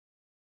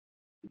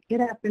Good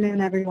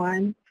afternoon,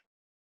 everyone.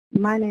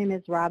 My name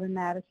is Robyn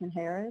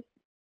Madison-Harris.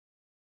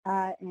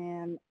 I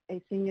am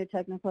a Senior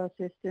Technical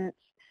Assistant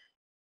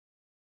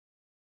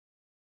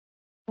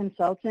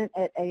Consultant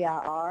at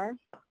AIR,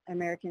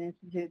 American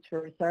Institutes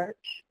for Research.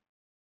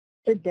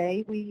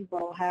 Today, we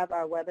will have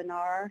our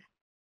webinar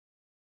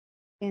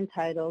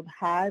entitled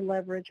High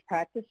Leverage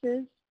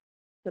Practices,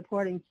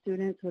 Supporting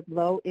Students with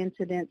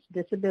Low-Incidence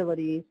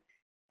Disabilities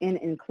in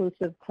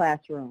Inclusive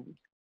Classrooms.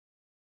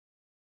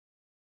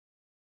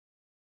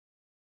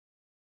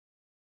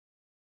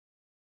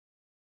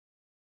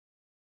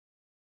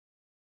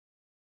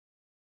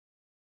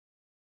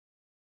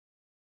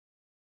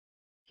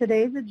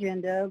 Today's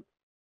agenda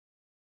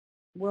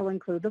will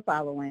include the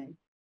following: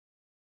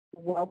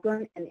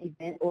 welcome and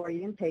event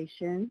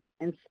orientation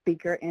and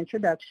speaker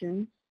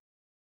introductions,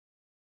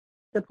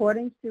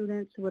 supporting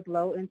students with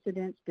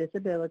low-incidence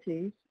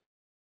disabilities,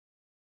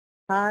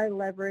 high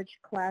leverage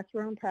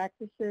classroom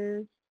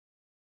practices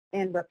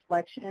and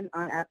reflection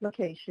on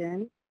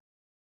application,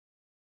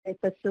 a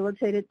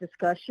facilitated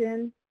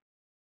discussion,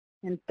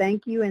 and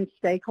thank you and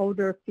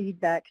stakeholder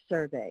feedback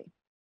survey.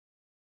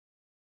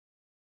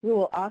 We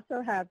will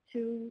also have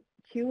two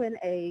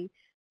Q&A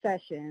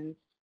sessions,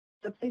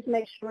 so please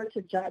make sure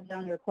to jot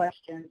down your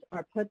questions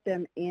or put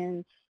them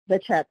in the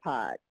chat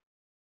pod.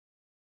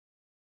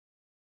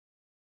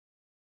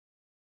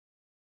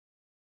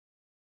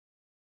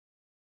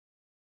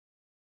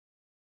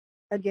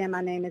 Again,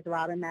 my name is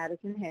Robyn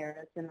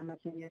Madison-Harris, and I'm a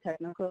Senior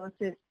Technical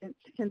Assistant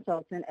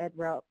Consultant at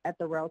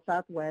the REL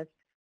Southwest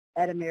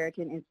at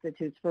American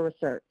Institutes for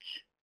Research.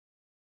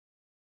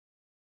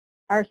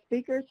 Our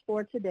speakers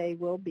for today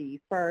will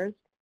be, first,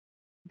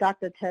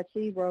 Dr.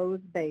 Tessie Rose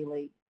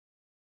Bailey,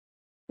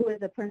 who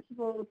is a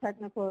Principal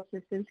Technical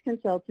Assistance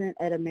Consultant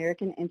at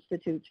American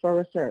Institutes for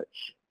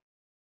Research.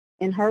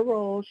 In her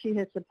role, she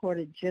has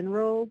supported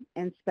general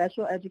and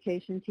special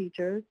education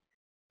teachers,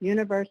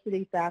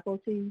 university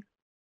faculty,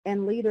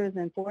 and leaders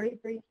in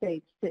 43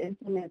 states to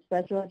implement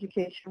special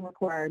education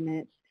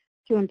requirements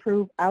to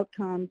improve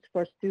outcomes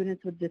for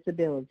students with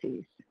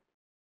disabilities.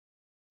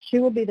 She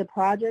will be the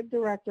project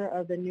director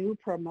of the new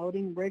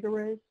Promoting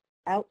Rigorous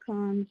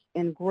Outcomes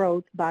and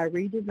Growth by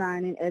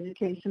Redesigning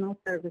Educational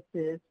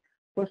Services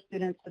for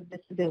Students with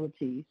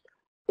Disabilities,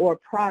 or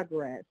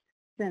PROGRESS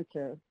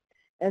Center,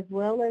 as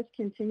well as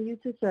continue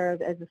to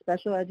serve as a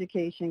special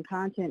education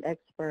content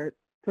expert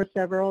for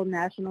several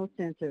national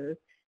centers,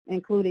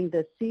 including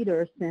the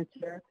CEDAR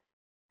Center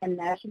and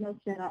National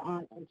Center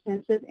on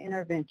Intensive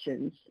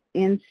Interventions,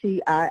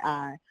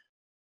 NCII,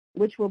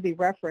 which will be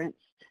referenced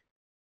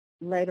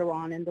later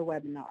on in the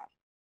webinar.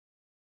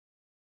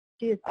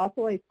 She is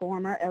also a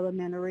former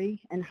elementary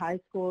and high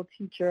school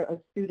teacher of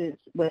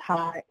students with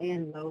high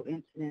and low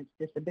incidence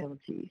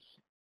disabilities.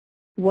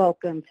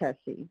 Welcome,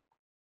 Tessie.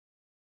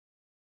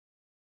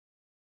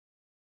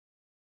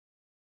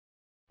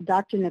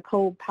 Dr.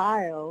 Nicole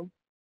Pyle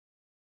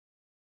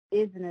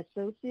is an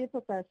associate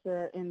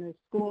professor in the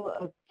School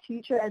of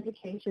Teacher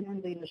Education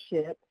and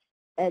Leadership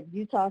at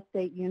Utah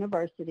State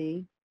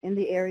University in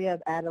the area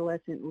of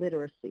adolescent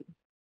literacy.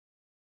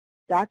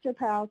 Dr.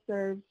 Pyle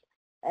serves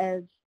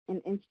as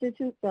an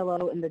Institute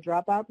Fellow in the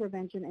Dropout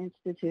Prevention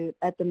Institute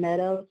at the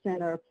Meadow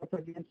Center for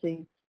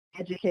Preventing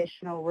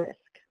Educational Risk.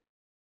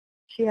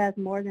 She has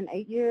more than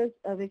 8 years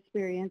of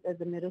experience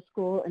as a middle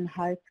school and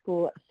high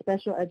school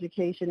special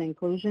education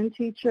inclusion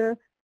teacher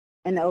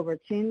and over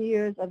 10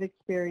 years of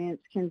experience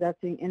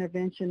conducting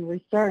intervention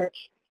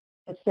research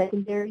of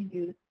secondary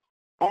youth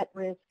at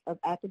risk of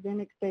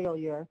academic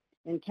failure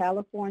in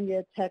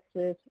California,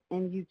 Texas,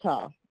 and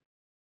Utah.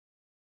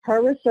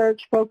 Her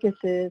research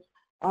focuses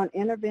on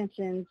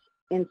interventions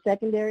in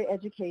secondary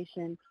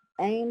education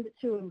aimed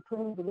to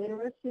improve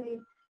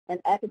literacy and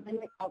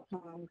academic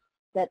outcomes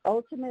that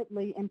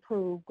ultimately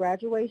improve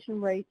graduation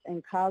rates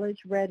and college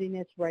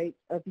readiness rates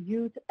of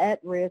youth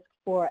at risk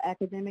for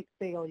academic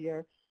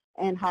failure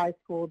and high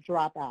school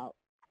dropout.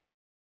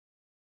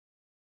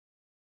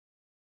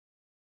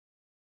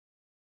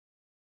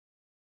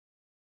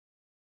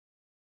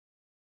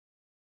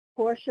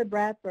 Portia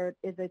Bradford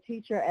is a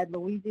teacher at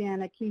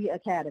Louisiana Key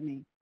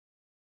Academy.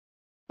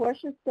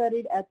 Portia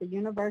studied at the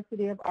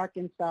University of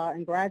Arkansas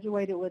and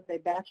graduated with a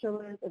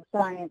Bachelor's of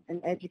Science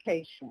in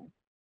Education.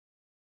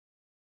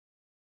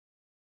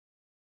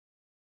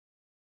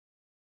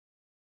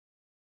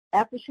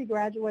 After she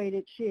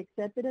graduated, she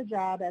accepted a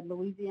job at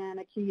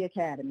Louisiana Key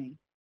Academy,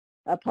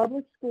 a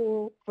public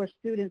school for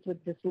students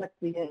with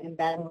dyslexia in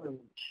Baton Rouge.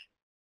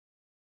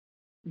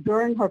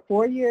 During her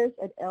 4 years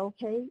at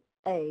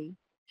LKA,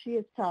 she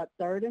has taught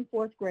 3rd and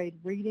 4th grade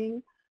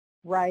reading,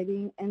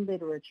 writing, and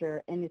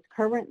literature, and is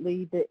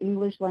currently the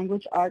English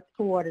Language Arts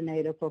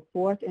Coordinator for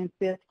 4th and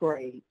 5th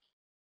grades.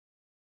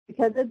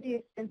 Because of the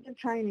extensive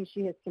training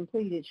she has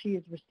completed, she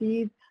has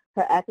received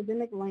her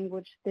Academic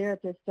Language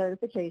Therapist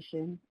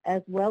certification,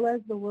 as well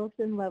as the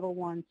Wilson Level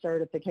 1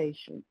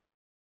 certification.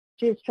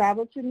 She has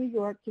traveled to New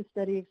York to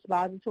study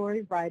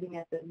expository writing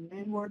at the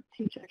Menward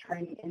Teacher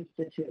Training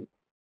Institute.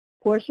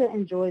 Portia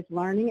enjoys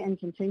learning and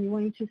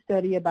continuing to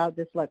study about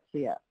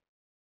dyslexia.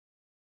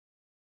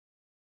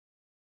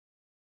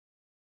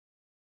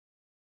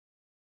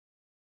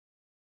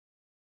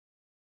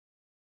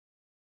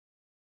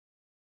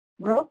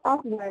 REL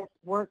Southwest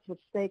works with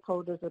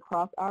stakeholders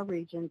across our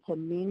region to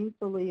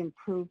meaningfully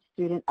improve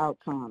student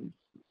outcomes.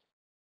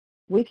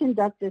 We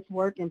conduct this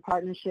work in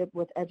partnership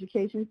with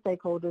education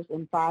stakeholders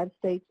in 5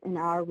 states in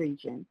our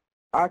region: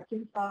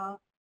 Arkansas,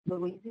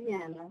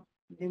 Louisiana,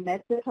 New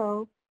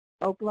Mexico,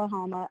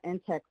 Oklahoma,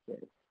 and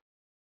Texas.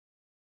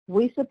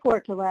 We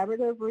support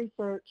collaborative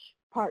research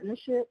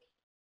partnerships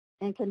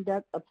and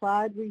conduct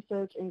applied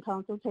research in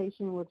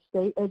consultation with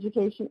state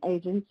education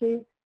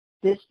agencies,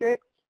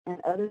 districts, and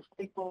other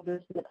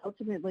stakeholders that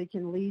ultimately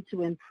can lead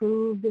to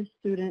improved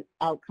student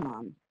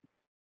outcomes.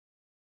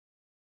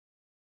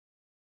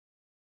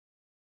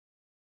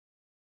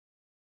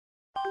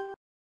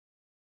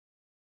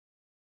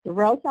 The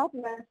REL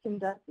Southwest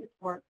conducts its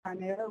work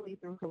primarily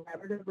through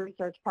collaborative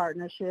research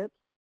partnerships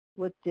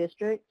with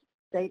districts,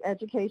 state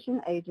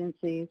education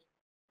agencies,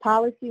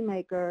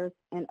 policymakers,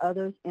 and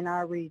others in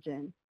our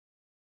region.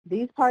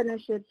 These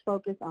partnerships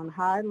focus on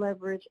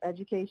high-leverage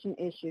education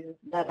issues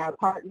that our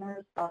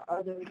partners or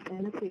others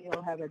in the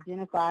field have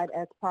identified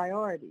as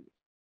priorities.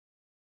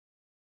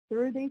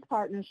 Through these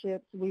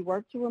partnerships, we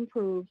work to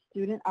improve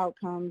student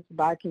outcomes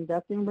by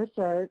conducting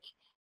research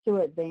to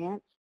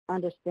advance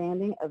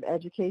understanding of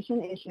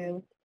education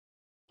issues,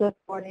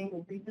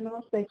 supporting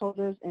regional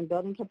stakeholders in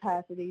building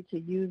capacity to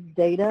use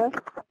data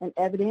and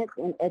evidence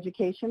in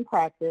education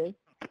practice,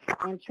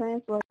 and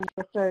translating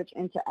research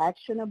into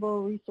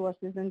actionable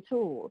resources and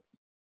tools.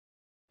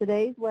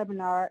 Today's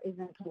webinar is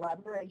in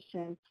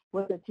collaboration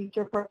with the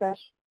Teacher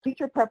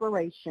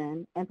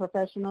Preparation and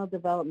Professional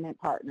Development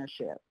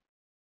Partnership.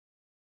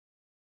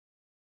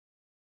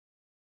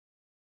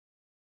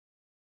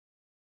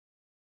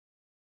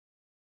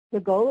 The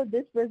goal of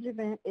this bridge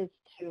event is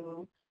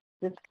to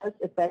discuss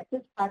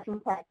effective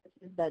classroom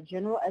practices that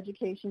general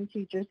education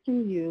teachers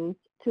can use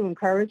to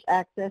encourage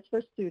access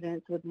for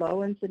students with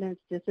low-incidence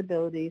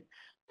disabilities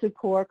to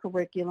core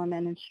curriculum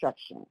and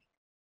instruction.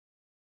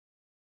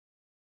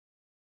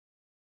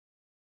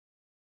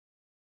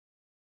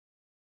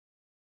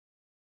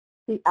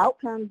 The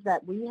outcomes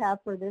that we have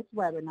for this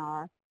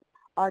webinar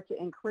are to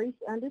increase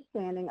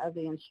understanding of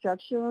the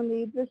instructional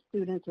needs of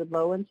students with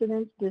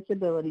low-incidence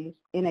disabilities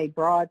in a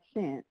broad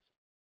sense,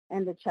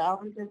 and the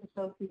challenges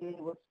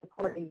associated with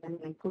supporting them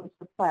in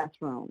inclusive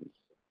classrooms.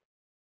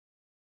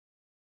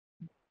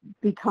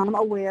 Become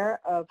aware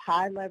of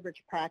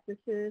high-leverage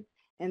practices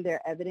and their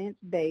evidence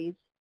base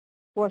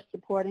for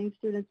supporting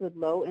students with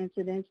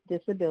low-incidence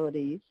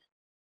disabilities,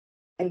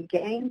 and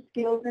gain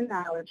skills and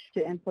knowledge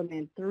to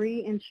implement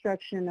 3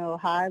 instructional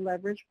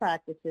high-leverage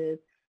practices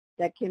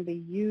that can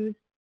be used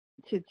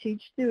to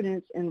teach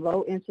students in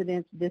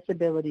low-incidence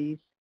disabilities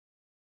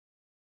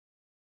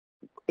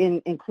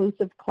in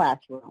inclusive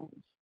classrooms.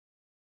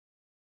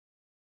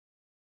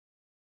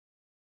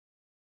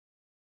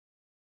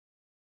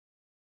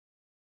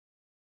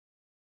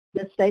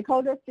 The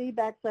stakeholder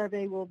feedback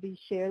survey will be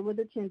shared with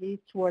attendees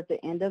toward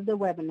the end of the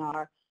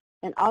webinar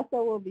and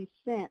also will be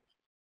sent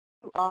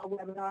to all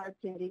webinar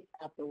attendees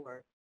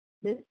afterwards.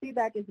 This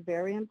feedback is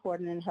very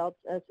important and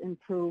helps us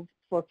improve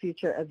for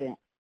future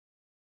events.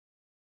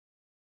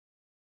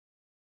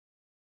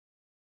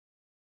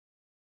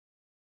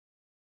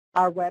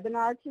 Our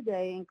webinar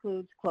today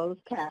includes closed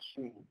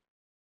captioning.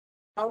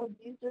 Follow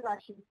these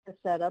directions to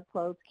set up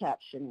closed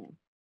captioning.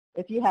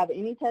 If you have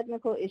any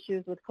technical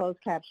issues with closed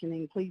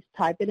captioning, please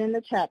type it in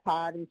the chat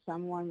pod and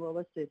someone will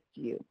assist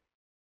you.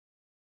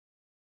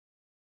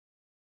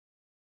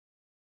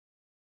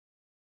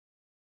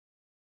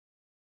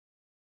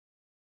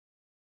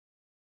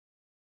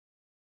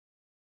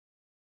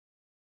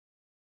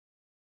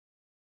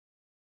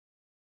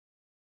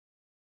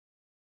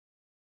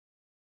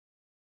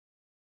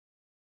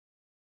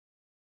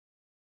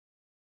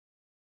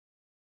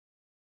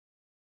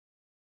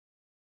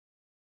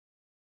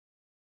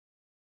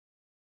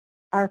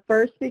 Our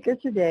first speaker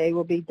today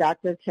will be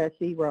Dr.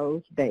 Tessie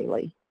Rose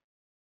Bailey.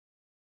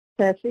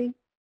 Tessie?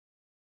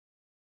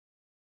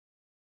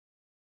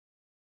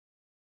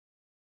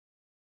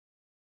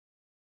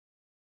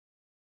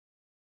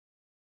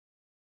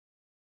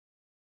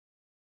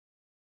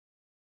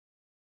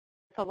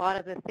 A lot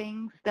of the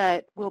things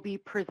that will be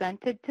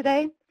presented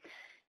today.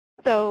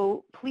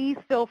 So please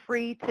feel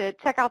free to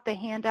check out the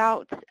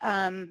handout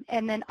and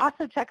then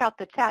also check out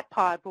the chat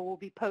pod where we'll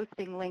be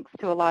posting links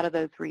to a lot of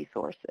those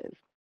resources.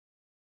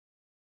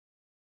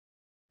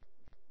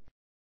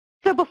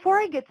 So before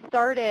I get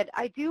started,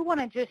 I do want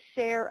to just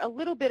share a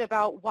little bit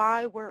about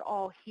why we're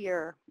all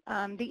here.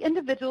 The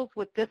Individuals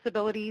with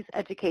Disabilities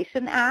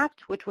Education Act,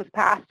 which was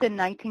passed in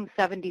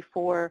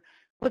 1974,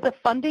 was a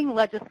funding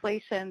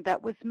legislation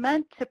that was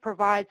meant to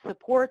provide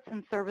supports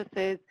and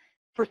services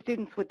for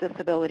students with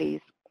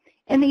disabilities.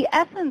 And the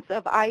essence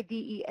of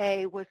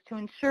IDEA was to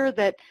ensure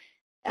that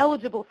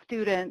eligible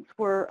students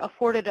were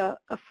afforded a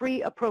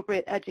free,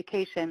 appropriate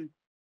education.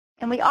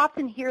 And we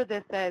often hear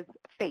this as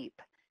FAPE.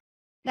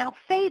 Now,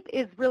 FAPE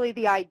is really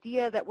the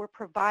idea that we're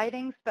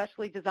providing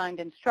specially designed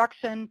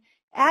instruction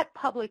at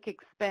public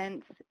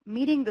expense,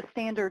 meeting the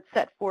standards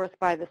set forth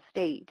by the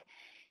state.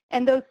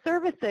 And those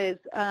services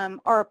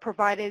are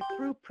provided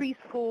through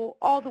preschool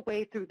all the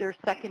way through their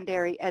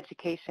secondary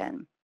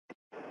education.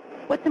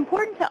 What's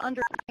important to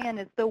understand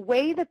is the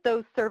way that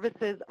those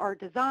services are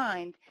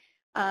designed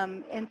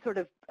and sort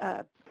of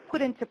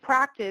put into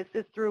practice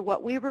is through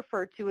what we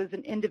refer to as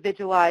an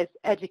individualized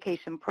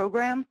education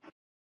program.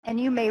 And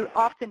you may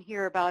often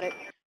hear about it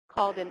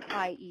called an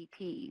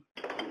IEP.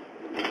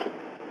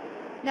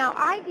 Now,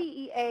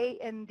 IDEA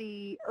in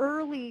the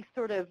early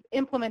sort of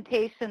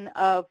implementation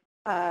of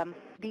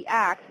the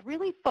Act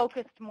really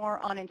focused more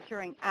on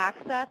ensuring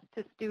access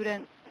to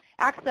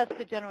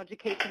general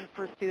education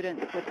for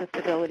students with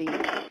disabilities.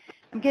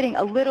 I'm getting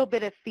a little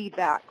bit of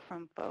feedback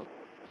from folks.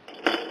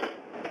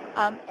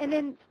 And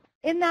then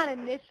in that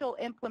initial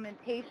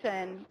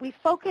implementation, we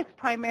focused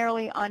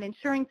primarily on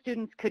ensuring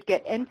students could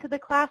get into the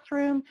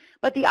classroom,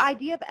 but the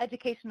idea of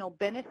educational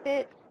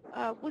benefit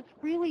was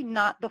really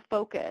not the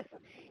focus.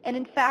 And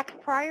in fact,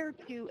 prior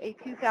to a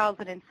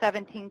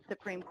 2017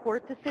 Supreme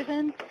Court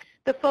decision,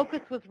 the focus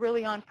was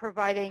really on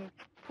providing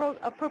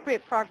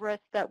appropriate progress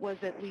that was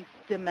at least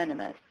de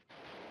minimis.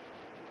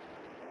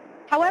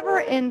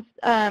 However, in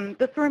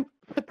the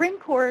Supreme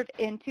Court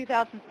in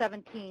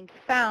 2017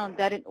 found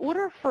that in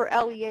order for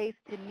LEAs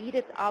to meet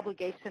its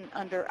obligation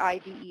under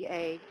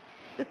IDEA,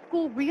 the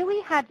school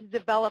really had to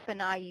develop an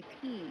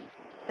IEP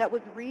that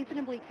was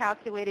reasonably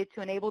calculated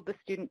to enable the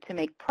student to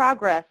make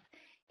progress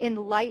in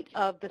light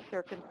of the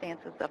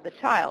circumstances of the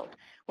child,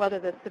 whether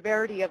the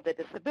severity of the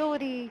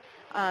disability,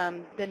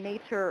 the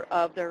nature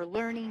of their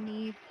learning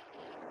needs.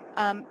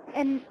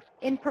 And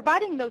in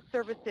providing those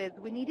services,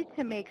 we needed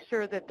to make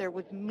sure that there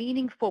was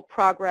meaningful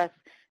progress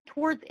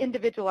towards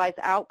individualized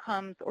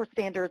outcomes or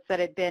standards that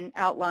had been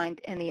outlined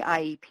in the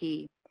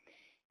IEP.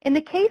 In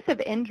the case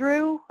of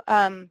Andrew,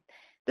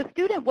 the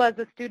student was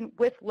a student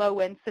with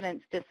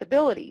low-incidence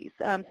disabilities,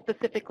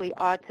 specifically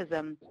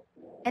autism.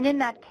 And in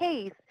that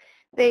case,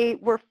 they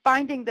were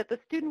finding that the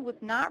student was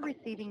not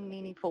receiving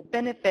meaningful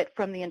benefit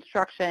from the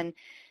instruction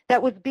that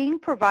was being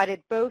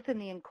provided both in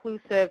the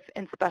inclusive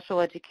and special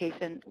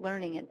education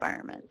learning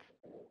environments.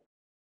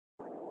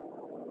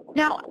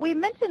 Now, we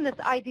mentioned this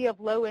idea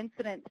of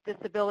low-incidence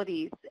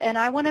disabilities, and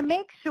I want to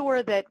make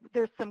sure that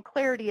there's some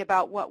clarity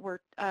about what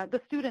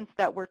the students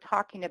that we're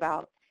talking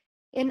about.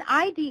 In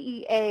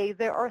IDEA,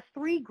 there are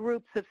three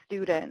groups of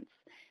students.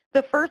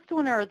 The first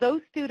one are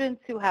those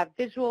students who have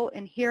visual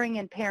and hearing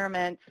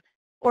impairments,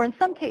 or in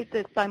some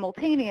cases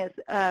simultaneous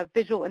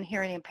visual and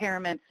hearing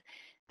impairments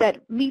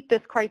that meet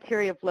this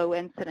criteria of low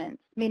incidence,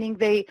 meaning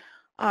they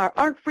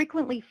aren't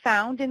frequently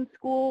found in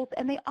schools,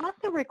 and they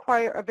also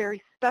require a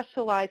very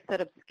specialized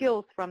set of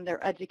skills from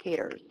their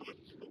educators.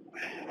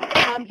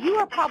 You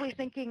are probably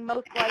thinking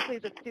most likely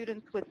the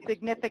students with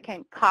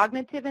significant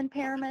cognitive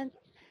impairments,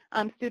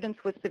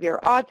 students with severe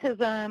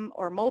autism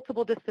or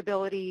multiple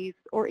disabilities,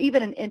 or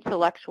even an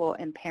intellectual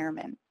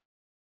impairment.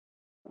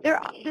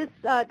 This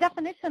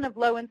definition of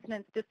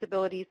low-incidence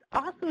disabilities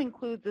also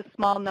includes a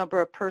small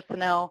number of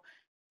personnel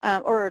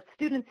or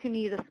students who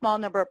need a small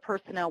number of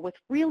personnel with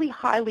really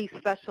highly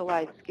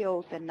specialized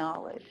skills and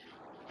knowledge.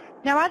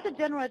 Now, as a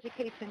general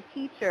education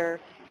teacher,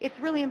 it's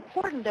really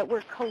important that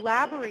we're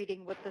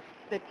collaborating with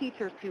the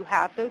teachers who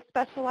have those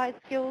specialized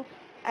skills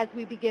as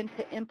we begin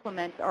to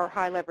implement our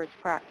high-leverage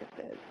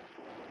practices.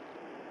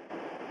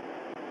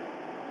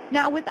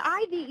 Now, with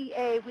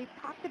IDEA, we've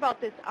talked about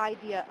this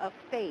idea of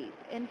faith,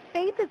 and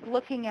faith is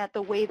looking at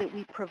the way that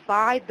we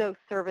provide those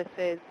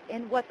services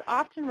in what's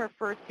often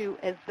referred to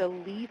as the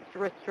least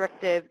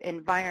restrictive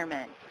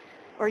environment,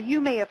 or you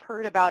may have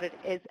heard about it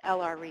as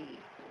LRE.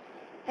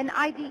 And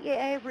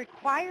IDEA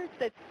requires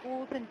that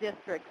schools and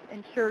districts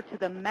ensure to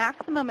the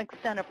maximum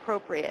extent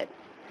appropriate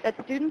that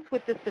students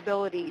with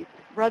disabilities,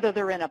 whether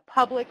they're in a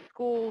public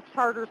school,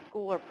 charter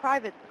school, or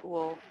private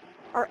school,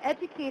 are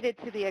educated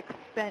to the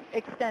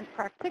extent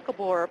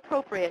practicable or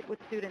appropriate with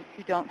students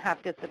who don't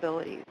have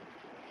disabilities.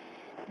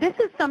 This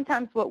is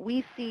sometimes what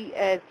we see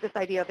as this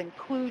idea of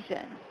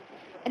inclusion.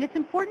 And it's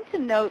important to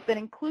note that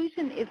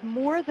inclusion is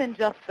more than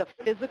just the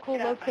physical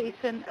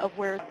location of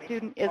where a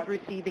student is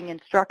receiving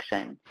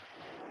instruction.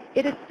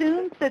 It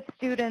assumes that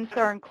students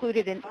are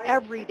included in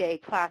everyday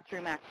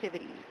classroom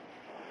activities,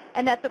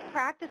 and that the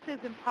practices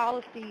and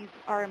policies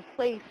are in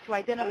place to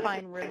identify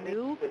and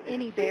remove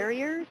any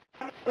barriers,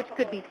 which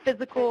could be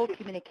physical,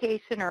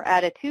 communication, or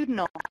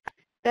attitudinal,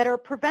 that are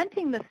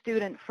preventing the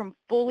student from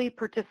fully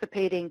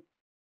participating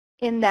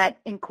in that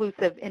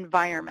inclusive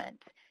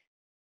environment.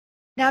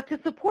 Now, to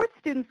support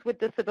students with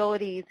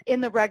disabilities in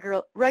the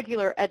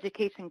regular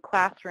education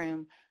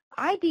classroom,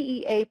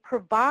 IDEA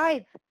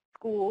provides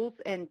schools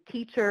and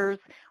teachers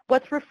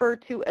what's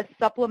referred to as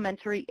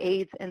supplementary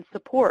aids and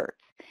supports.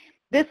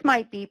 This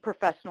might be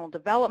professional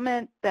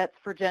development that's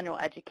for general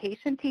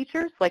education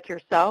teachers like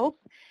yourselves.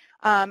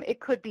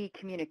 It could be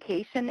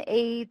communication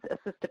aids,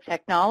 assistive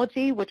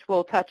technology, which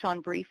we'll touch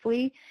on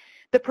briefly,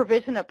 the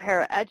provision of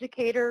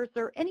paraeducators,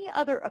 or any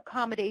other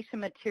accommodation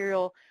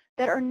material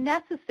that are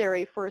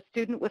necessary for a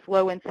student with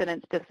low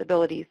incidence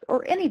disabilities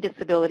or any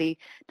disability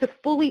to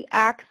fully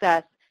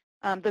access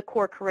the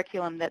core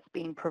curriculum that's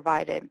being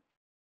provided.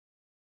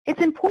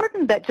 It's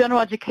important that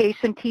general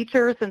education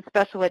teachers and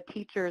special ed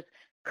teachers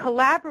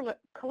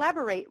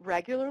collaborate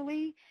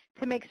regularly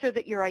to make sure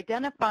that you're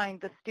identifying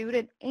the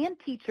student and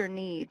teacher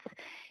needs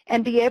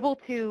and be able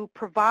to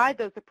provide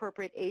those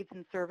appropriate aids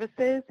and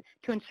services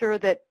to ensure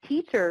that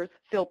teachers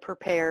feel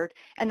prepared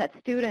and that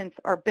students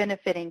are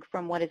benefiting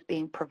from what is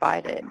being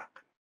provided.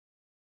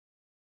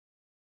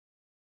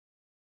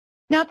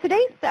 Now,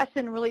 today's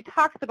session really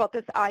talks about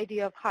this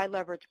idea of high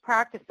leverage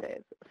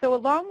practices. So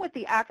along with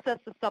the access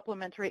to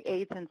supplementary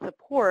aids and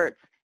supports,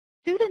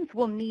 students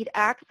will need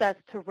access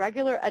to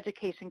regular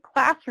education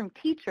classroom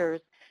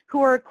teachers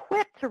who are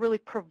equipped to really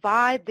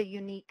provide the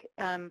unique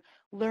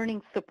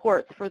learning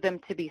supports for them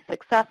to be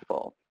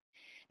successful.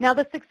 Now,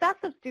 the success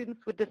of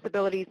students with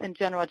disabilities in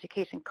general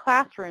education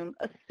classroom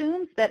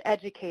assumes that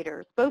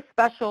educators, both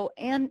special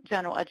and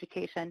general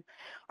education,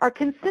 are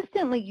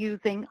consistently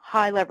using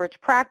high leverage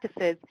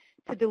practices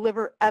to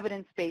deliver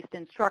evidence-based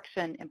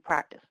instruction and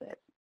practices.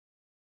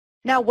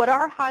 Now, what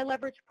are high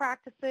leverage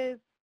practices?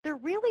 They're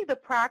really the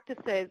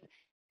practices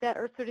that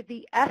are sort of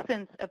the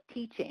essence of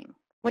teaching.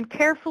 When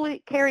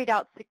carried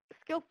out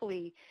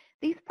skillfully,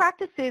 these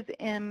practices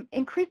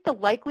increase the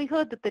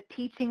likelihood that the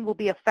teaching will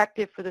be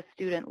effective for the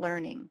student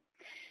learning.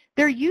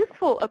 They're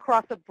useful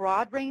across a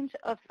broad range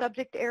of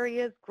subject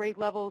areas, grade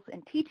levels,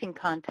 and teaching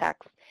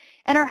contexts,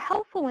 and are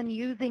helpful in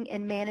using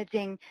and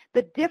managing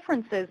the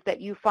differences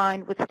that you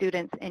find with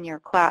students in your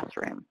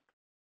classroom.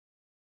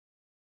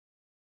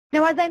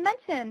 Now, as I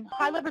mentioned,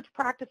 high leverage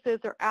practices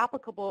are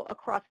applicable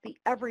across the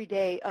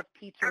everyday of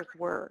teachers'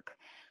 work.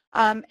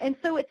 And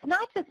so it's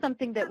not just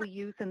something that we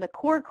use in the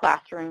core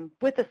classroom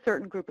with a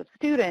certain group of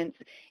students.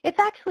 It's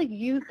actually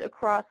used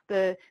across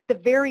the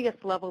various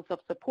levels of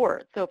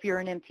support. So if you're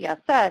in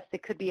MTSS,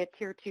 it could be a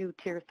Tier 2,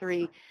 Tier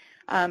 3,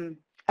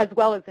 as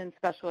well as in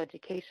special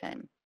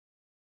education.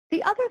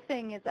 The other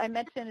thing, as I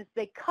mentioned, is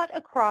they cut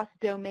across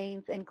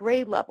domains and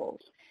grade levels.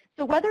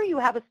 So whether you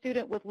have a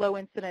student with low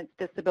incidence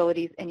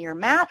disabilities in your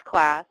math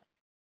class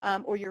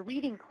or your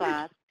reading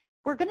class,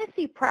 we're going to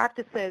see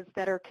practices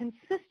that are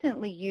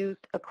consistently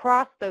used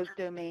across those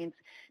domains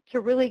to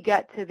really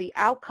get to the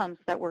outcomes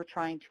that we're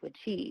trying to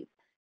achieve.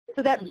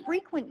 So that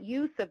frequent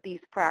use of these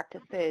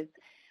practices,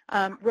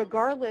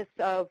 regardless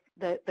of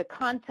the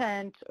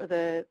content or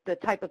the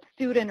type of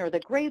student or the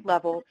grade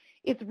level,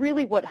 is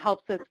really what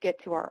helps us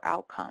get to our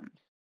outcomes.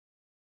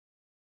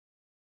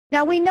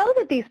 Now, we know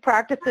that these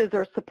practices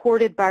are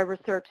supported by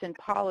research and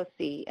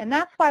policy, and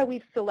that's why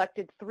we've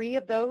selected 3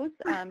 of those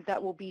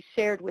that will be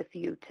shared with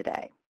you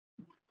today.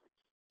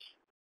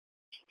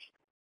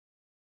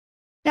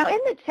 Now, in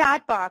the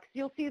chat box,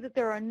 you'll see that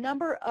there are a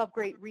number of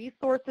great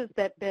resources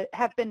that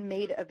have been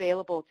made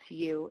available to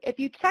you. If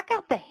you check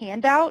out the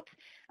handout,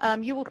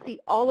 you will see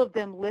all of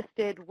them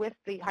listed with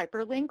the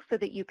hyperlinks so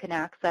that you can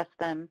access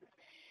them.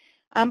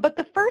 But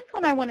the first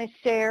one I want to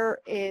share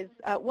is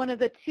one of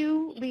the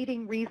 2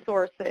 leading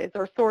resources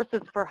or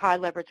sources for high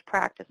leverage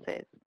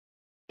practices.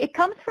 It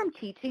comes from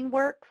Teaching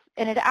Works,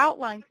 and it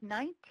outlines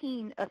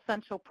 19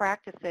 essential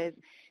practices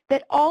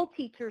that all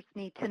teachers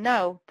need to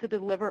know to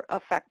deliver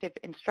effective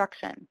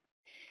instruction.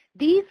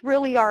 These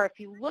really are, if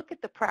you look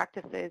at the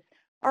practices,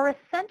 are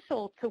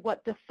essential to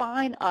what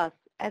define us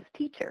as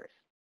teachers.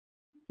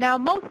 Now,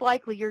 most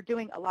likely you're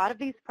doing a lot of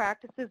these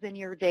practices in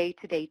your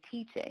day-to-day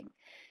teaching.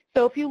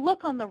 So if you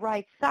look on the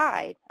right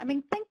side, I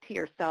mean, think to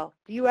yourself,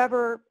 do you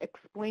ever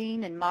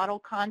explain and model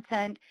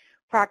content,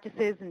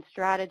 practices, and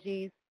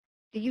strategies?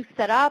 Do you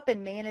set up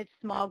and manage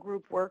small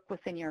group work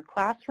within your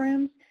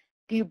classrooms?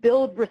 Do you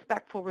build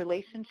respectful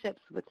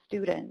relationships with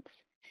students?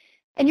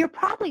 And you're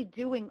probably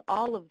doing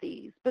all of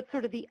these, but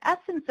sort of the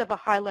essence of a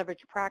high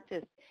leverage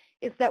practice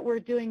is that we're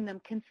doing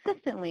them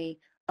consistently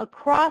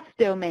across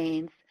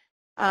domains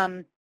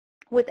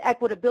with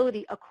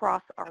equitability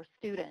across our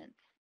students.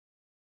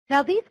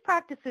 Now, these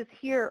practices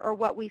here are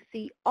what we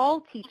see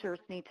all teachers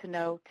need to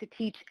know to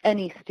teach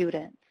any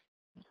students.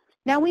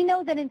 Now, we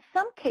know that in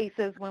some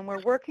cases when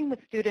we're working with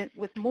students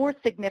with more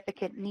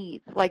significant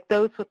needs, like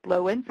those with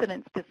low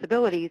incidence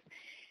disabilities,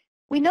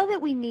 we know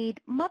that we need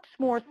much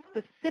more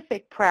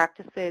specific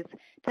practices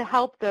to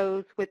help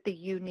those with the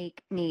unique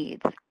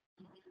needs.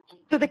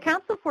 So the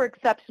Council for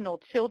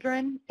Exceptional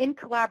Children, in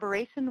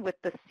collaboration with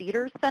the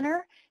Cedar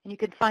Center, and you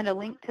can find a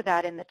link to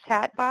that in the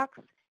chat box,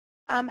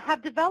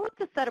 have developed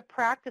a set of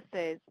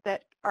practices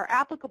that are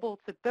applicable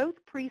to both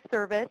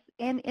pre-service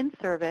and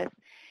in-service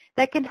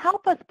that can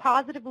help us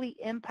positively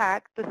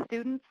impact the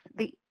students,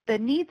 the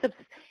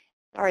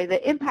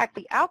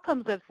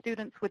outcomes of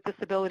students with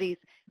disabilities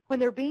when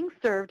they're being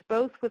served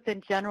both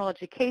within general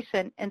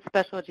education and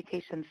special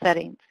education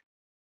settings.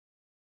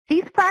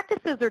 These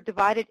practices are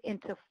divided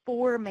into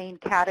 4 main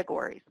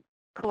categories.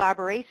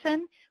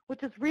 Collaboration,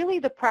 which is really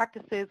the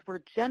practices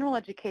where general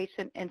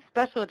education and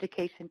special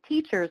education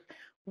teachers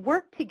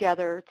work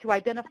together to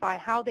identify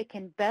how they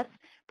can best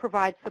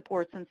provide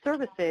supports and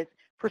services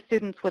for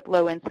students with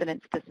low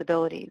incidence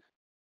disabilities.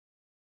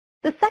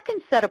 The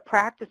second set of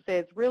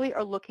practices really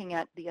are looking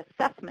at the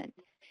assessment.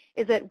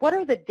 Is that what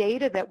are the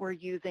data that we're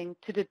using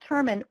to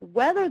determine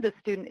whether the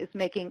student is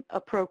making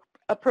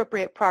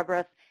appropriate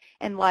progress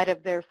in light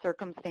of their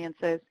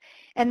circumstances,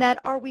 and that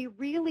are we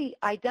really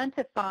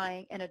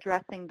identifying and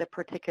addressing the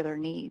particular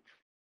needs.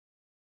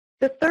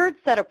 The third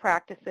set of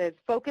practices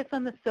focus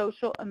on the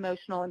social,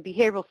 emotional, and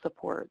behavioral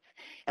supports.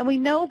 And we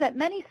know that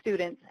many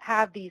students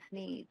have these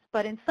needs,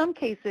 but in some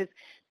cases,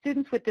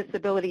 students with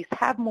disabilities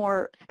have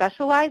more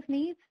specialized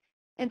needs.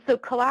 And so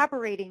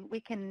collaborating,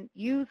 we can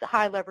use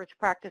high leverage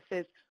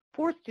practices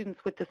for students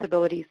with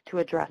disabilities to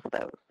address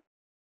those.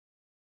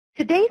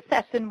 Today's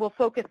session will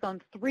focus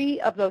on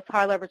 3 of those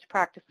high leverage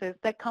practices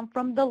that come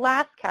from the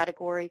last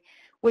category,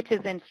 which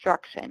is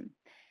instruction.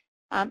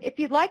 If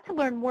you'd like to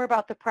learn more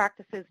about the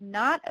practices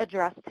not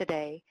addressed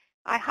today,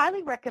 I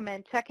highly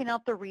recommend checking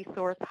out the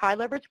resource High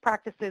Leverage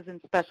Practices in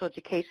Special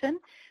Education,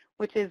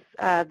 which is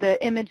the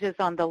images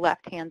on the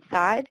left-hand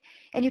side.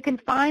 And you can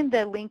find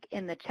the link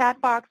in the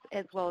chat box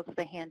as well as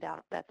the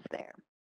handout that's there.